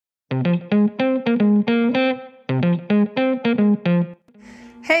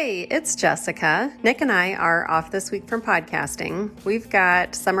Hey, it's Jessica. Nick and I are off this week from podcasting. We've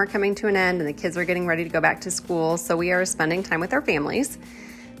got summer coming to an end and the kids are getting ready to go back to school, so we are spending time with our families.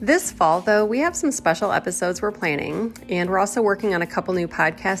 This fall, though, we have some special episodes we're planning, and we're also working on a couple new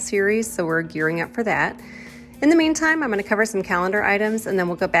podcast series, so we're gearing up for that. In the meantime, I'm going to cover some calendar items, and then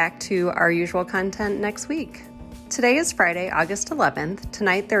we'll go back to our usual content next week. Today is Friday, August 11th.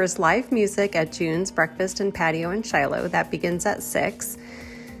 Tonight there is live music at June's Breakfast and Patio in Shiloh. That begins at 6.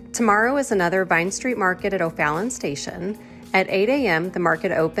 Tomorrow is another Vine Street Market at O'Fallon Station. At 8 a.m., the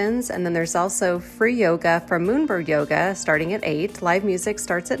market opens, and then there's also free yoga from Moonbird Yoga starting at 8. Live music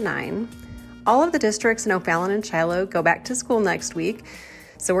starts at 9. All of the districts in O'Fallon and Shiloh go back to school next week,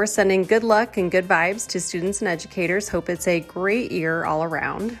 so we're sending good luck and good vibes to students and educators. Hope it's a great year all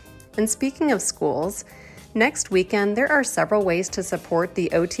around. And speaking of schools, next weekend, there are several ways to support the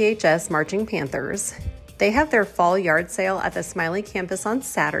OTHS Marching Panthers. They have their fall yard sale at the Smiley campus on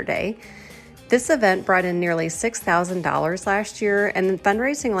Saturday. This event brought in nearly $6,000 last year, and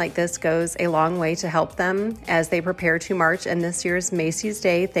fundraising like this goes a long way to help them as they prepare to march in this year's Macy's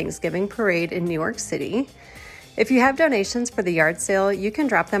Day Thanksgiving Parade in New York City. If you have donations for the yard sale, you can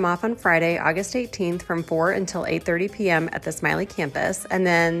drop them off on Friday, August 18th from 4 until 8:30 p.m. at the Smiley campus. And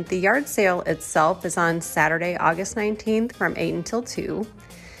then the yard sale itself is on Saturday, August 19th from 8 until 2.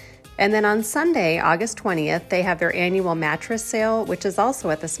 And then on Sunday, August 20th, they have their annual mattress sale, which is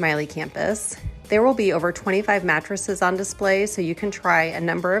also at the Smiley campus. There will be over 25 mattresses on display, so you can try a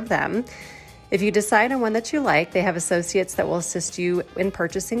number of them. If you decide on one that you like, they have associates that will assist you in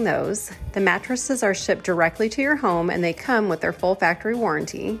purchasing those. The mattresses are shipped directly to your home and they come with their full factory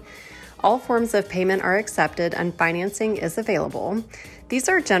warranty. All forms of payment are accepted and financing is available. These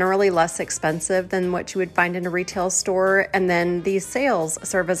are generally less expensive than what you would find in a retail store, and then these sales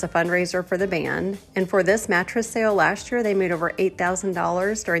serve as a fundraiser for the band. And for this mattress sale last year, they made over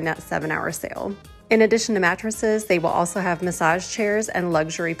 $8,000 during that 7-hour sale. In addition to mattresses, they will also have massage chairs and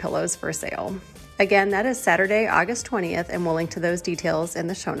luxury pillows for sale. Again, that is Saturday, August 20th, and we'll link to those details in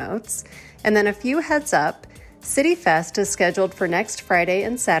the show notes. And then a few heads up, City Fest is scheduled for next Friday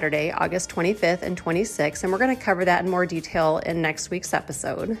and Saturday, August 25th and 26th, and we're going to cover that in more detail in next week's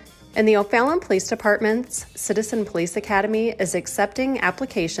episode. And the O'Fallon Police Department's Citizen Police Academy is accepting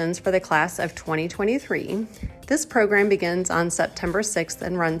applications for the class of 2023. This program begins on September 6th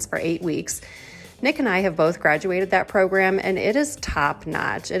and runs for 8 weeks. Nick and I have both graduated that program, and it is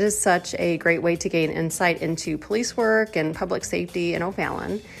top-notch. It is such a great way to gain insight into police work and public safety in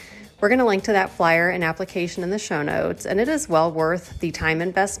O'Fallon. We're going to link to that flyer and application in the show notes, and it is well worth the time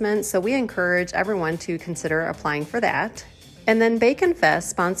investment, so we encourage everyone to consider applying for that. And then Bacon Fest,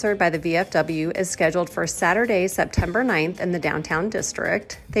 sponsored by the VFW, is scheduled for Saturday, September 9th in the downtown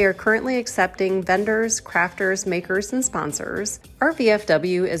district. They are currently accepting vendors, crafters, makers, and sponsors. Our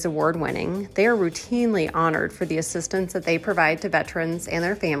VFW is award-winning. They are routinely honored for the assistance that they provide to veterans and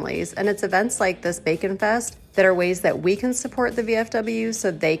their families, and it's events like this Bacon Fest that are ways that we can support the VFW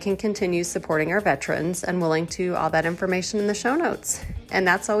so they can continue supporting our veterans, and we'll link to all that information in the show notes. And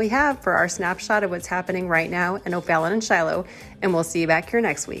that's all we have for our snapshot of what's happening right now in O'Fallon and Shiloh, and we'll see you back here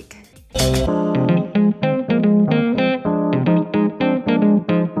next week.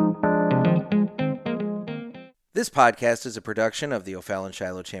 This podcast is a production of the O'Fallon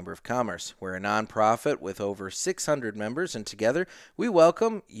Shiloh Chamber of Commerce. We're a nonprofit with over 600 members, and together we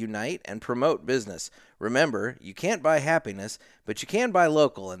welcome, unite, and promote business. Remember, you can't buy happiness, but you can buy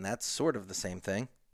local, and that's sort of the same thing.